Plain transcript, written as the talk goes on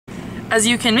as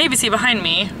you can maybe see behind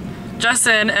me,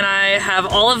 Justin and I have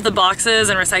all of the boxes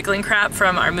and recycling crap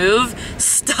from our move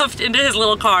stuffed into his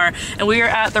little car, and we are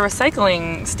at the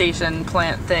recycling station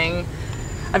plant thing.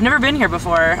 I've never been here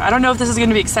before. I don't know if this is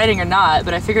gonna be exciting or not,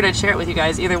 but I figured I'd share it with you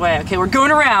guys either way. Okay, we're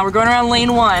going around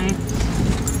lane 1.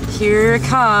 Here it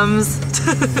comes.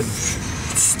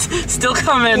 Still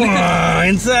coming.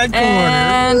 Inside corner.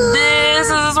 And this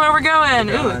is where we're going.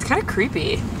 Ooh, it's kind of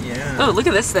creepy. Yeah. Oh, look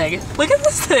at this thing. Look at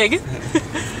this thing.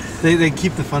 They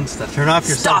keep the fun stuff. Turn off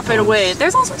your cell phones. Stop it, wait.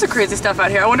 There's all sorts of crazy stuff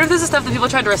out here. I wonder if this is stuff that people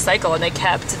tried to recycle and they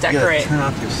kept to decorate. You gotta turn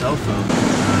off your cell phone.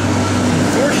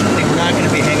 Unfortunately, we're not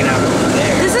gonna be hanging out over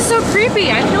there. This is so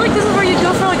creepy. I feel like this is where you'd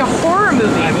go for like a horror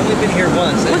movie. I've only been here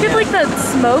once. Look at like the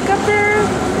smoke up there.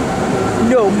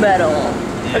 No metal.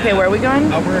 Yeah. Okay, where are we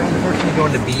going? Oh, we're unfortunately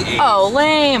going to B8. Oh,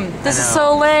 lame. This is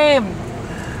so lame.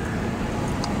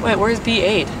 Wait, where's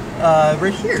B8?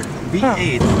 Right here.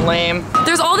 B8. Oh, lame.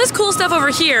 There's all this cool stuff over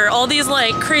here. All these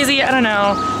like crazy, I don't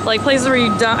know, like places where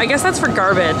you dump. I guess that's for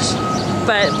garbage.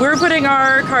 But we're putting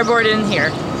our cardboard in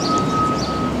here.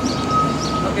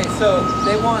 Okay, so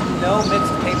they want no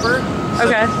mixed paper. So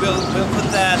okay. We'll put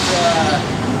that,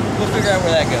 we'll figure out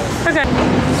where that goes. Okay.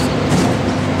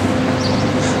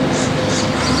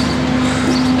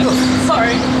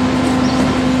 Sorry.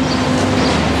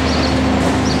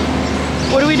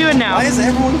 What are we doing now? Why is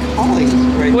everyone calling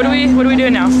right now? What are we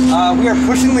doing now? We are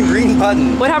pushing the green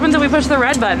button. What happens if we push the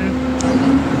red button?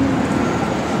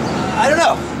 I don't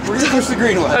know. We're gonna push the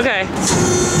green one. Okay.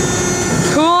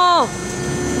 Cool.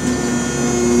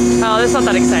 Oh, this is not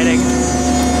that exciting.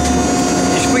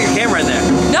 You should put your camera in there.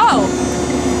 No.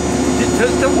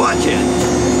 To watch it.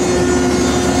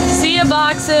 See ya,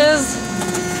 boxes.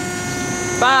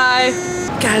 Bye.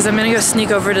 Guys, I'm gonna go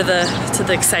sneak over to the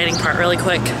exciting part really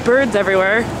quick. Birds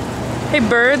everywhere. Hey,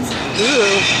 birds.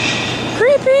 Ooh.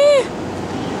 Creepy.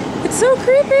 It's so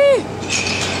creepy.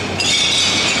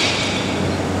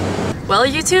 Well,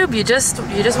 YouTube, you just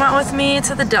went with me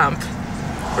to the dump.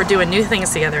 We're doing new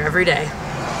things together every day.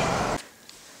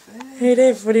 Hey,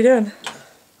 Dave, what are you doing?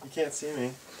 You can't see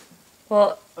me.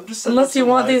 Well, I'm just unless you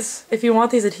want these, if you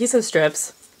want these adhesive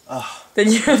strips, then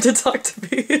you have to talk to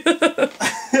me.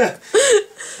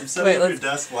 I'm setting up your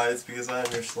desk lights because I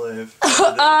am your slave.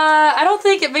 I don't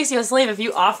think it makes you a slave if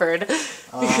you offered.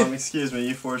 Excuse me,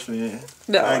 you forced me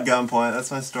No. at gunpoint.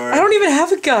 That's my story. I don't even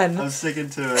have a gun. I'm sticking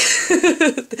to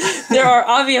it. There are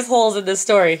obvious holes in this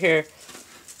story here.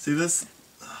 See, this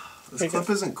clip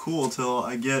isn't cool till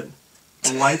I get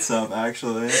the lights up,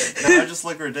 actually. Now I just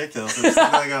look ridiculous. I just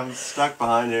look like I'm stuck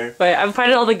behind here. Wait, I'm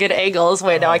finding all the good angles.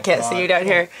 Wait, now I can't see you down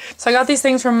here. So I got these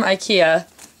things from IKEA.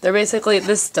 They're basically,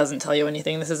 this doesn't tell you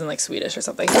anything. This isn't like Swedish or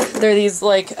something. They're these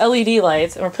like LED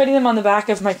lights, and we're putting them on the back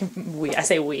of my,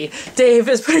 Dave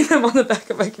is putting them on the back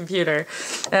of my computer.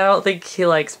 And I don't think he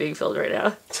likes being filmed right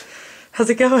now. How's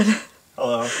it going?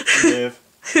 Hello, I'm Dave.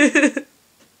 It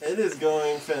is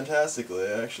going fantastically,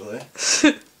 actually.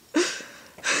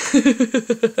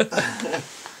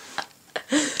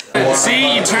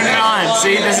 See, you turn it on.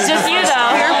 See, this is just you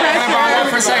though. Can I borrow that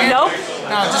for a second? Nope.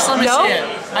 No, just let me see it.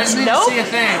 I just need to see a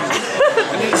thing.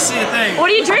 I need to see a thing.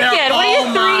 What are you drinking? What are your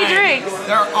 3 drinks?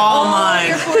 They're all mine.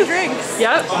 Your 4 drinks.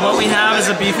 Yep. What we have is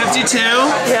a B-52.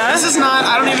 Yeah. This is not,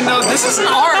 I don't even know, this isn't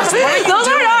ours. What are you Those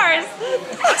doing? aren't ours.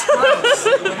 That's gross.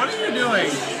 What are you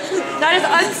doing? That is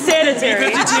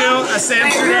unsanitary. B-52, a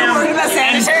Amsterdam,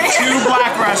 and 2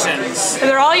 Black Russians.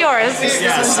 And they're all yours.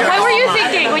 Yes. What were you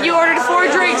thinking when you ordered 4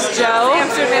 drinks, Joe?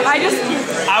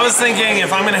 I was thinking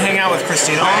if I'm going to hang out with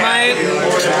Christina all night,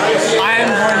 I am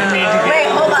going to need to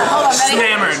get hold on.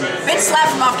 hammered. Bitch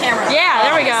slapped him off camera. Yeah,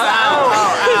 there we go. Ow.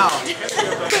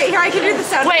 Wait, here, I can do the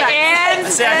sound Wait, effect. and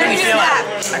See, I couldn't feel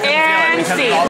it. and see.